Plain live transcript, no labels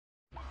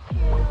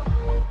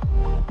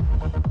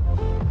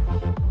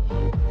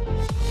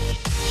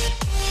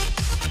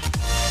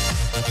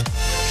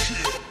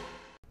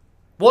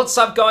What's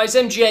up guys,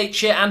 MGH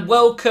here and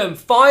welcome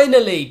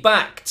finally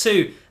back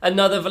to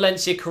another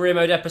Valencia career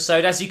mode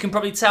episode. As you can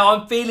probably tell,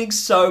 I'm feeling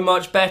so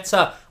much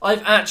better.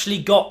 I've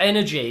actually got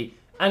energy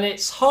and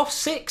it's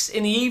 6:30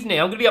 in the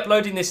evening. I'm going to be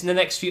uploading this in the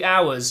next few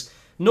hours.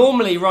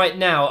 Normally right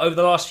now, over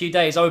the last few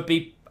days, I would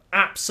be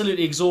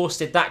absolutely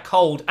exhausted. That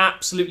cold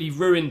absolutely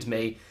ruined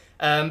me.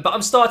 But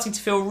I'm starting to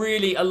feel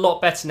really a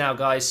lot better now,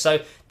 guys.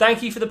 So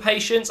thank you for the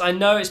patience. I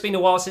know it's been a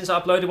while since I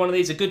uploaded one of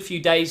these, a good few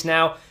days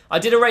now. I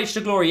did a Rage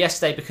to Glory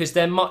yesterday because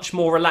they're much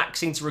more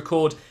relaxing to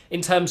record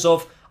in terms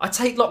of I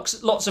take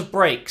lots of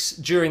breaks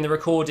during the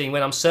recording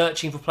when I'm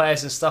searching for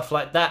players and stuff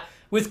like that.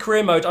 With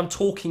career mode, I'm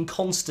talking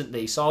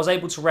constantly, so I was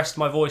able to rest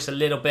my voice a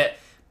little bit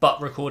but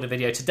record a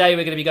video. Today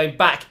we're going to be going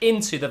back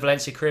into the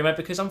Valencia career mode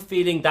because I'm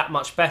feeling that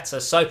much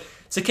better. So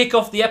to kick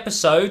off the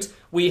episode,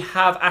 we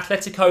have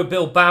Atletico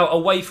Bilbao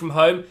away from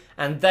home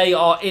and they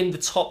are in the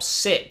top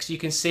 6. You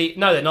can see,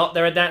 no they're not,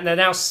 they're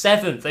now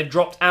 7th. They've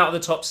dropped out of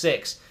the top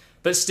 6,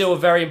 but still a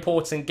very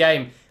important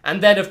game.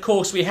 And then of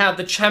course we have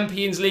the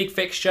Champions League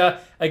fixture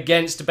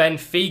against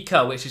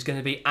Benfica, which is going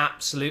to be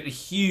absolutely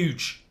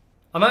huge.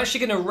 I'm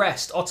actually going to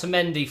rest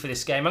Otamendi for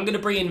this game. I'm going to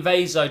bring in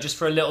Vezo just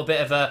for a little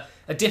bit of a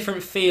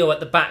different feel at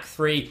the back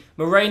three.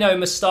 Moreno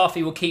and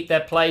Mustafi will keep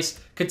their place.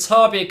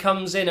 Katabia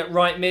comes in at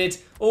right mid.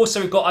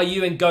 Also, we've got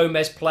Ayew and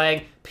Gomez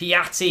playing.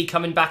 Piatti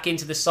coming back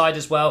into the side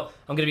as well.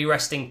 I'm going to be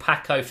resting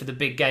Paco for the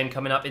big game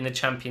coming up in the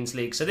Champions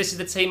League. So this is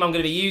the team I'm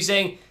going to be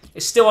using.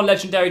 It's still on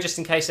Legendary, just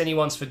in case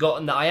anyone's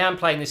forgotten that I am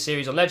playing this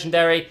series on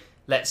Legendary.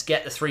 Let's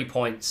get the 3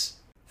 points.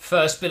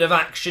 First bit of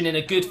action in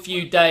a good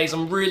few days.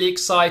 I'm really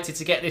excited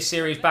to get this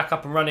series back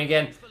up and running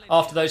again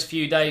after those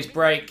few days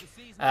break.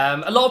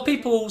 A lot of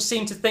people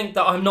seem to think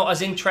that I'm not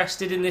as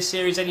interested in this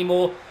series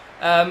anymore.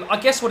 I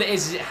guess what it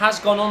is it has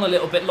gone on a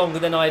little bit longer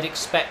than I had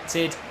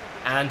expected,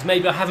 and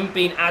maybe I haven't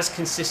been as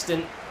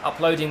consistent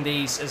uploading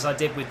these as I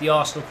did with the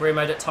Arsenal career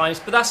mode at times,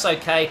 but that's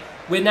okay.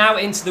 We're now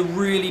into the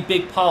really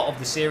big part of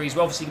the series.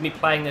 We're obviously going to be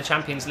playing the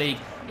Champions League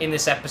in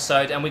this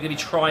episode, and we're going to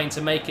be trying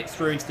to make it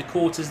through into the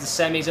quarters, the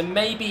semis, and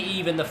maybe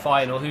even the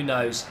final. Who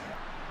knows?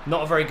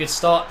 Not a very good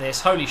start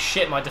this. Holy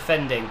shit, my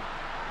defending.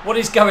 What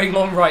is going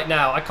on right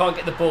now? I can't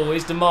get the ball.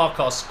 Here's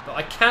DeMarcos, but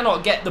I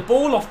cannot get the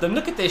ball off them.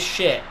 Look at this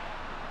shit.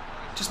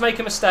 Just make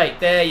a mistake.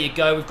 There you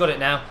go. We've got it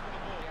now.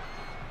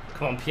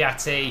 Come on,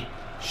 Piatti.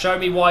 Show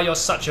me why you're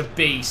such a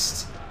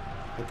beast.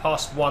 We're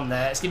past one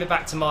there. Let's give it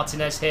back to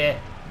Martinez here.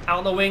 Out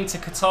on the wing to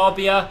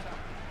Katabia.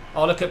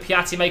 Oh, look at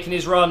Piatti making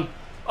his run.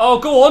 Oh,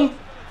 go on.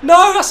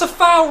 No, that's a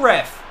foul,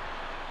 ref.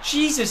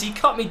 Jesus, he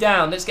cut me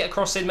down. Let's get a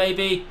cross in,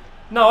 maybe.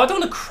 No, I don't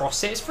want to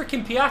cross it. It's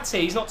freaking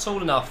Piatti. He's not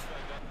tall enough.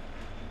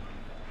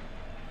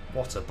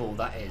 What a ball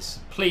that is.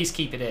 Please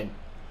keep it in.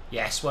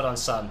 Yes, well done,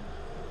 son.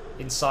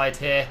 Inside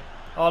here.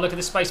 Oh, look at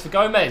the space for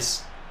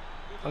Gomez.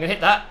 I'm going to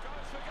hit that.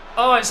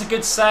 Oh, it's a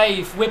good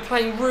save. We're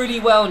playing really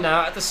well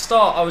now. At the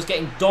start, I was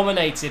getting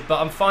dominated,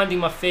 but I'm finding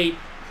my feet.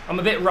 I'm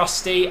a bit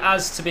rusty,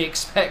 as to be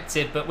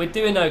expected, but we're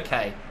doing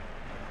okay.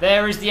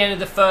 There is the end of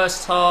the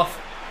first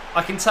half.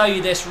 I can tell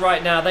you this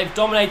right now. They've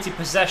dominated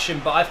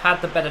possession, but I've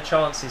had the better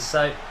chances.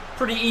 So,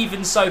 pretty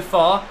even so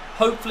far.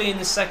 Hopefully in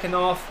the second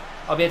half,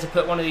 I'll be able to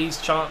put one of these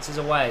chances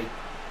away.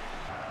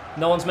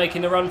 No one's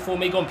making the run for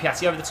me. Go on,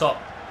 Piatti, over the top.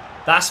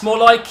 That's more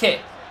like it.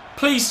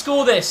 Please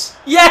score this.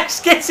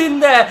 Yes, get in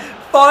there.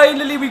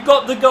 Finally, we've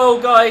got the goal,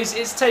 guys.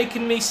 It's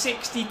taken me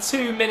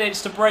 62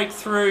 minutes to break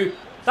through.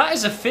 That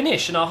is a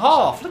finish and a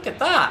half. Look at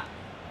that.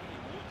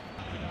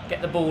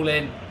 Get the ball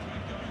in.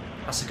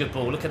 That's a good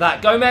ball. Look at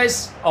that.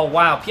 Gomez. Oh,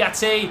 wow.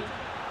 Piatti.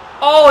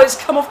 Oh, it's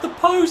come off the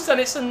post and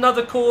it's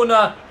another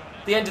corner.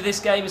 The end of this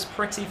game is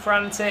pretty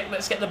frantic.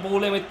 Let's get the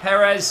ball in with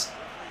Perez.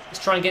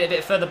 Let's try and get it a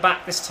bit further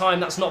back this time.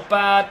 That's not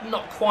bad.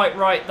 Not quite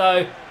right,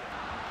 though.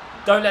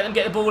 Don't let them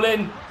get the ball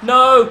in.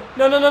 No.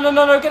 No, no, no, no,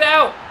 no, no. Get it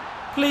out.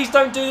 Please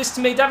don't do this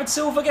to me. David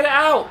Silva, get it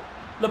out.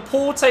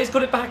 Laporte's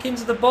got it back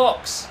into the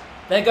box.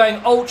 They're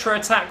going ultra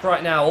attack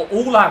right now. Or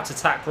all out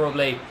attack,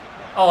 probably.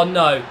 Oh,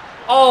 no.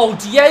 Oh,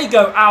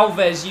 Diego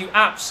Alves, you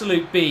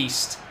absolute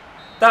beast.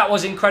 That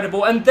was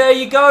incredible. And there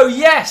you go.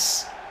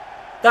 Yes.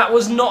 That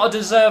was not a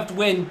deserved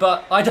win,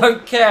 but I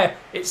don't care.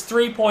 It's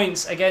 3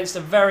 points against a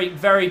very,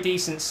 very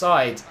decent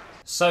side.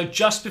 So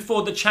just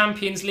before the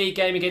Champions League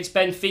game against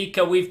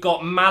Benfica, we've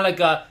got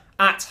Malaga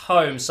at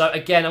home. So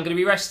again, I'm going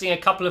to be resting a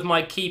couple of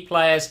my key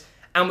players,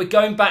 and we're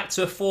going back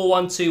to a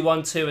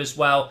 4-1-2-1-2 as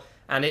well.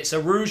 And it's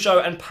Araujo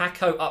and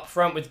Paco up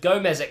front with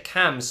Gomez at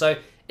cam. So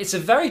it's a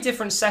very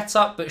different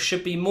setup, but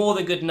should be more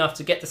than good enough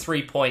to get the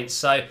 3 points.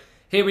 So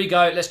here we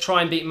go. Let's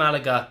try and beat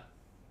Malaga.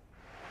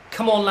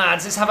 Come on,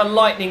 lads. Let's have a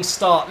lightning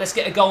start. Let's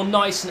get a goal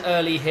nice and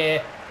early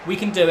here. We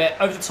can do it.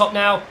 Over the top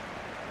now.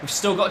 We've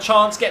still got a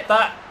chance. Get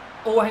that.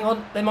 Oh, hang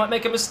on. They might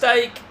make a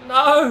mistake.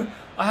 No.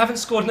 I haven't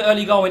scored an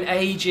early goal in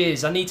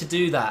ages. I need to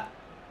do that.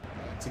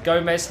 To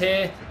Gomez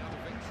here.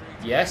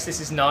 Yes, this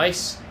is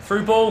nice.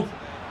 Through ball.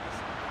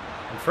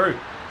 I'm through.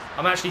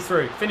 I'm actually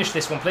through. Finish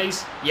this one,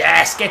 please.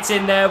 Yes, get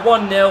in there.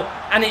 1-0.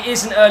 And it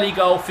is an early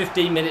goal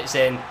 15 minutes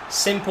in.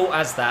 Simple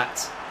as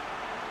that.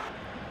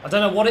 I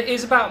don't know what it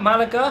is about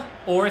Malaga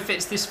or if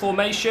it's this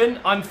formation.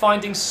 I'm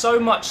finding so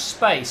much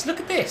space. Look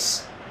at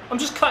this. I'm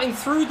just cutting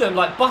through them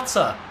like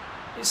butter.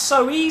 It's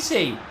so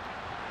easy.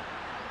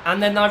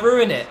 And then I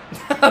ruin it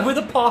with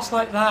a pass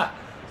like that.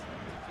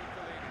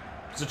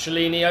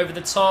 Zuccolini over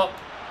the top.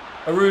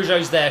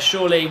 Araujo's there,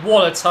 surely.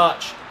 What a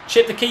touch.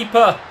 Chip the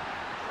keeper.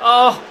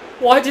 Oh,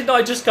 why didn't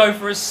I just go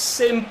for a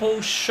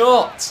simple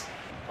shot?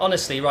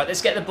 Honestly, right,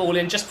 let's get the ball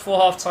in just before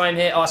half-time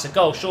here. Oh, it's a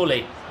goal,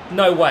 surely.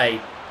 No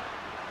way.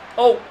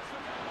 Oh.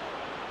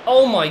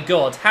 Oh my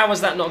God. How has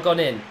that not gone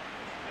in?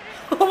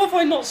 How have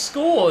I not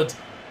scored?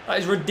 That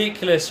is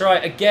ridiculous.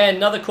 Right, again,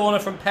 another corner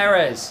from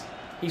Perez.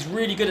 He's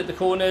really good at the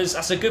corners.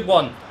 That's a good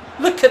one.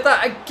 Look at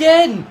that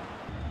again.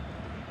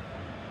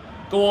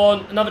 Go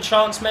on. Another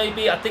chance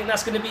maybe. I think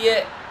that's going to be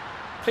it.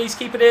 Please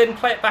keep it in.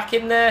 Play it back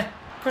in there.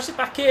 Press it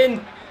back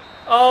in.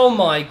 Oh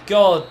my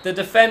God. The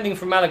defending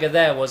from Malaga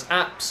there was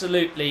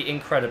absolutely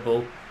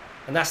incredible.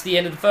 And that's the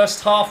end of the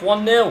first half.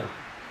 1-0.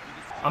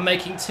 I'm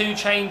making 2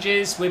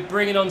 changes. We're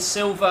bringing on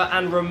Silva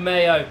and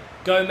Romeo.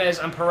 Gomez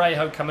and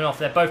Parejo coming off.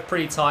 They're both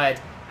pretty tired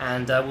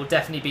and will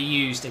definitely be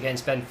used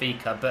against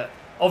Benfica. But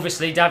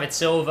obviously David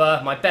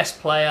Silva, my best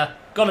player.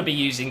 Got to be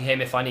using him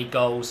if I need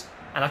goals.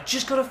 And I've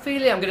just got a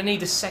feeling I'm going to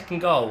need a second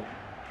goal.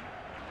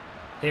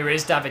 Here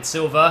is David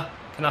Silva.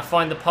 Can I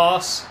find the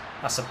pass?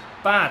 That's a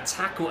bad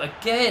tackle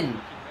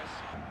again.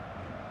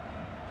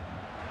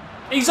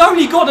 He's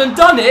only gone and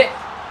done it.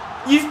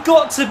 You've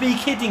got to be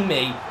kidding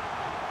me.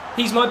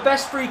 He's my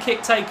best free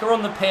kick taker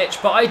on the pitch,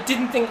 but I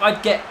didn't think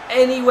I'd get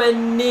anywhere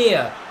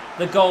near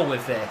the goal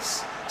with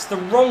this. It's the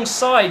wrong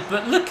side,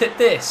 but look at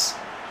this.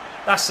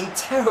 That's some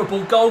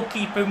terrible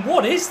goalkeeping.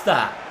 What is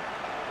that?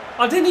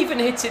 I didn't even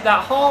hit it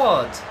that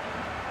hard.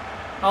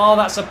 Oh,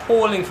 that's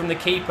appalling from the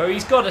keeper.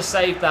 He's got to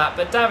save that,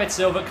 but David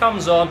Silva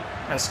comes on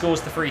and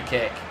scores the free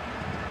kick.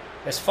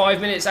 There's 5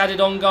 minutes added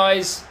on,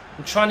 guys.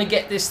 I'm trying to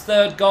get this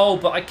third goal,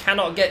 but I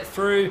cannot get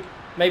through.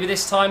 Maybe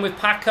this time with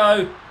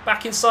Paco.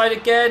 Back inside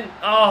again.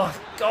 Oh,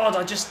 God,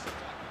 I just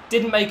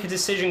didn't make a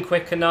decision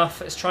quick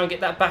enough. Let's try and get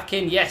that back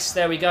in. Yes,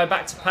 there we go.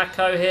 Back to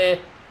Paco here.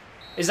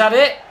 Is that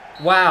it?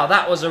 Wow,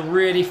 that was a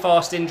really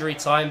fast injury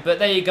time. But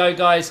there you go,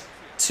 guys.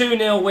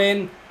 2-0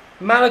 win.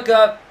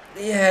 Malaga,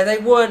 yeah, they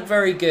weren't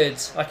very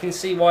good. I can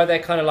see why they're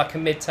kind of like a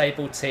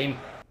mid-table team.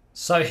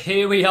 So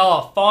here we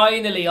are,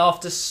 finally,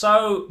 after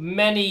so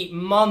many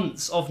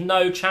months of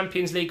no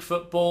Champions League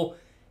football,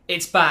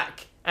 it's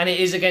back. And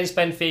it is against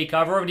Benfica.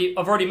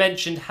 I've already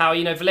mentioned how,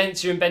 you know,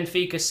 Valencia and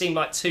Benfica seem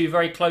like 2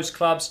 very close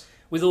clubs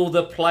with all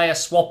the player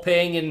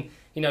swapping and,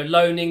 you know,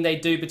 loaning they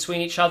do between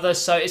each other.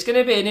 So it's going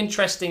to be an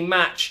interesting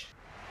match.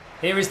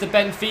 Here is the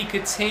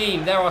Benfica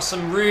team. There are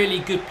some really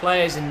good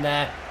players in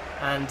there.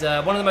 And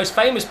one of the most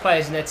famous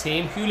players in their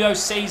team, Julio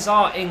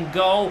Cesar in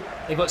goal.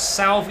 They've got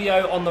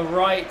Salvio on the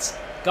right,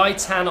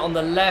 Gaitan on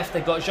the left.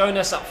 They've got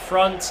Jonas up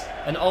front,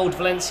 an old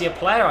Valencia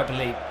player, I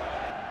believe.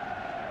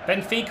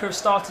 Benfica have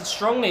started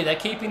strongly. They're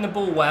keeping the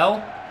ball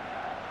well.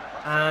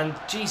 And,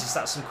 Jesus,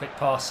 that's some quick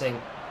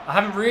passing. I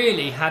haven't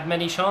really had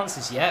many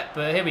chances yet,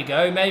 but here we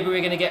go. Maybe we're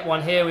going to get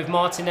one here with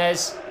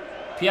Martinez.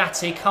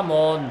 Piatti, come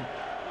on.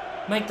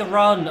 Make the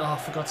run. Oh,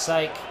 for God's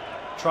sake.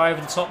 Try over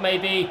the top,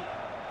 maybe.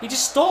 He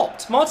just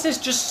stopped. Martinez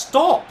just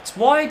stopped.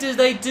 Why do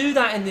they do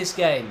that in this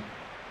game?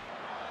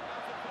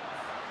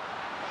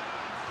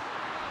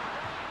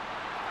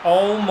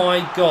 Oh,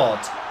 my God.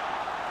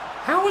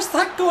 How has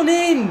that gone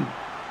in?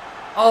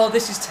 Oh,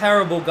 this is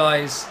terrible,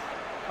 guys.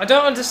 I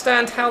don't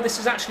understand how this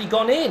has actually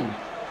gone in.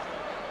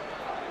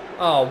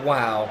 Oh,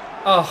 wow.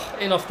 Oh,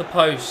 in off the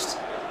post.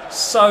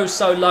 So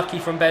lucky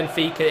from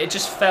Benfica. It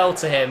just fell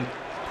to him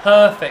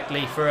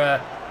perfectly for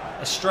a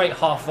straight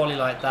half volley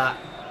like that.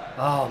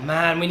 Oh,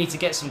 man, we need to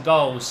get some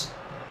goals.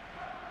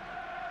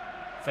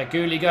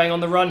 Feghouli going on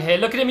the run here.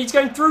 Look at him, he's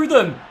going through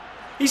them.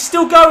 He's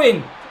still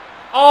going.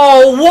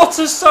 Oh, what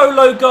a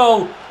solo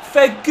goal.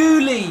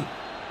 Feghouli.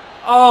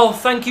 Oh,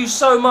 thank you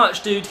so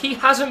much, dude. He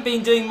hasn't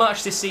been doing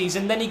much this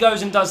season. Then he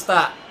goes and does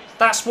that.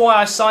 That's why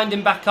I signed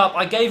him back up.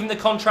 I gave him the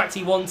contract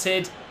he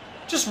wanted.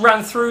 Just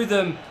ran through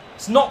them.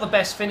 It's not the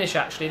best finish,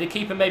 actually. The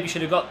keeper maybe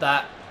should have got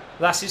that.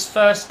 That's his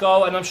first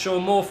goal, and I'm sure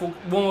more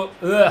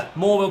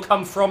will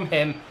come from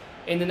him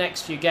in the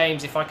next few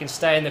games if I can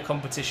stay in the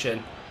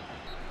competition.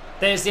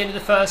 There's the end of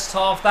the first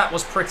half. That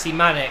was pretty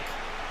manic.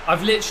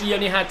 I've literally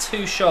only had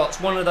 2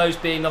 shots, one of those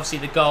being obviously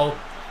the goal.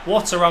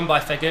 What a run by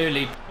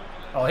Feghouli.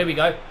 Oh, here we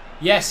go.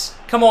 Yes,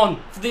 come on,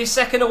 for the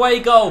second away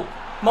goal.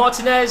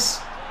 Martinez.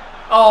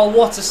 Oh,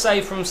 what a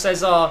save from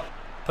Cesar.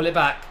 Pull it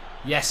back.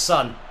 Yes,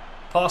 son.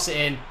 Pass it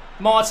in.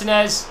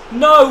 Martinez.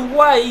 No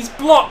way, he's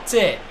blocked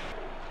it.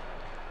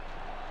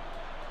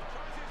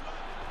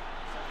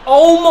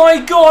 Oh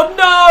my God,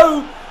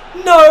 no!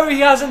 No, he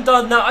hasn't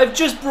done that. I've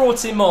just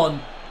brought him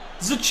on.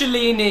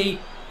 Zuccolini.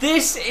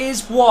 This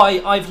is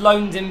why I've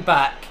loaned him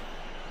back.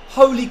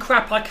 Holy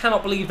crap, I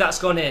cannot believe that's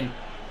gone in.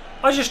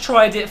 I just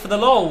tried it for the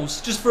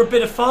lols, just for a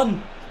bit of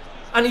fun.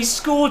 And he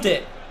scored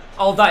it.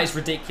 Oh, that is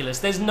ridiculous.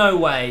 There's no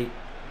way.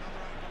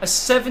 A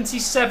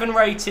 77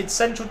 rated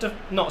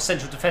not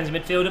central defensive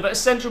midfielder, but a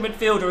central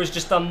midfielder has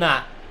just done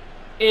that.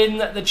 in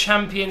the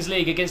Champions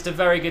League against a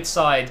very good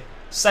side.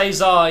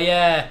 Cesar,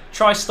 yeah.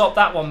 Try stop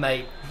that one,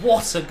 mate.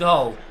 What a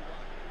goal.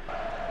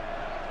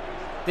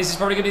 This is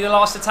probably going to be the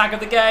last attack of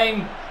the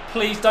game.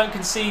 Please don't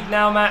concede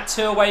now, Matt.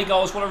 2 away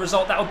goals. What a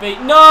result that would be.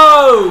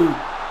 No!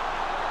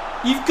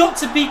 You've got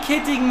to be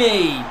kidding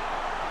me.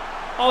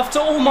 After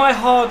all my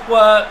hard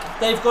work,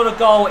 they've got a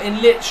goal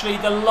in literally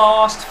the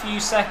last few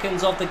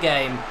seconds of the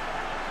game.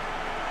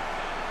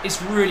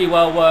 It's really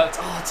well worked.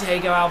 Oh,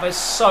 Diego Alves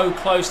so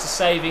close to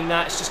saving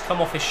that. It's just come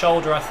off his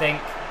shoulder, I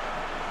think.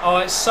 Oh,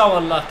 it's so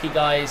unlucky,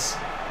 guys.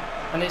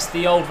 And it's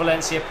the old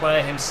Valencia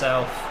player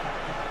himself.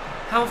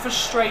 How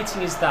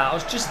frustrating is that? I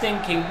was just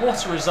thinking,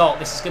 what a result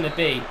this is going to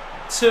be.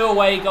 2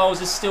 away goals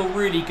is still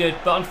really good,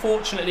 but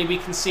unfortunately we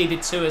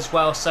conceded 2 as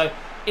well. So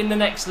in the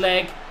next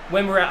leg,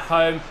 when we're at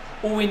home,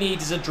 all we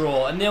need is a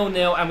draw, a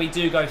 0-0, and we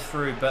do go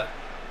through. But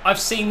I've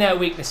seen their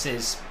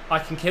weaknesses. I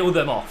can kill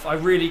them off. I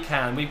really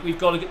can. We've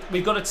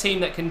got a team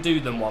that can do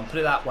them one, put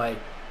it that way.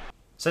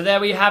 So there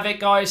we have it,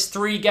 guys.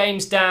 3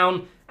 games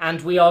down,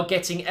 and we are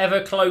getting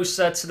ever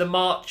closer to the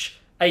March,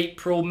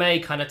 April, May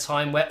kind of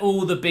time where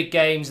all the big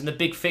games and the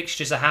big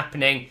fixtures are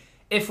happening.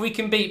 If we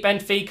can beat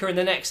Benfica in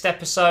the next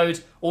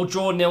episode, or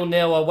draw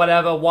 0-0 or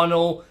whatever,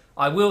 1-1,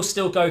 I will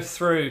still go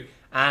through.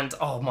 And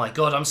oh my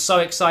god, I'm so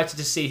excited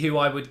to see who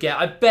I would get.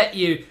 I bet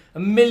you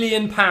 £1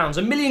 million,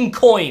 1 million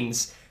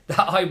coins that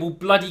I will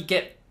bloody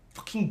get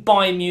fucking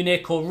Bayern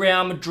Munich or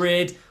Real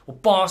Madrid or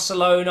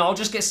Barcelona. I'll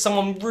just get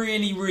someone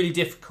really, really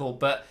difficult,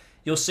 but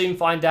you'll soon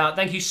find out.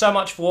 Thank you so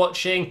much for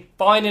watching.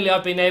 Finally,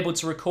 I've been able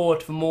to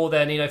record for more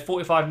than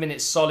 45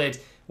 minutes solid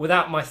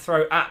without my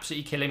throat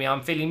absolutely killing me.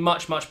 I'm feeling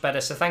much, much better.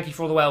 So thank you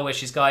for all the well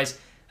wishes, guys.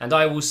 And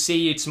I will see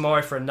you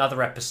tomorrow for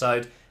another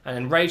episode. And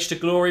then Rage to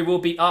Glory will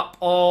be up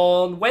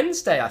on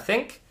Wednesday, I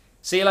think.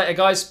 See you later,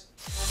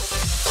 guys.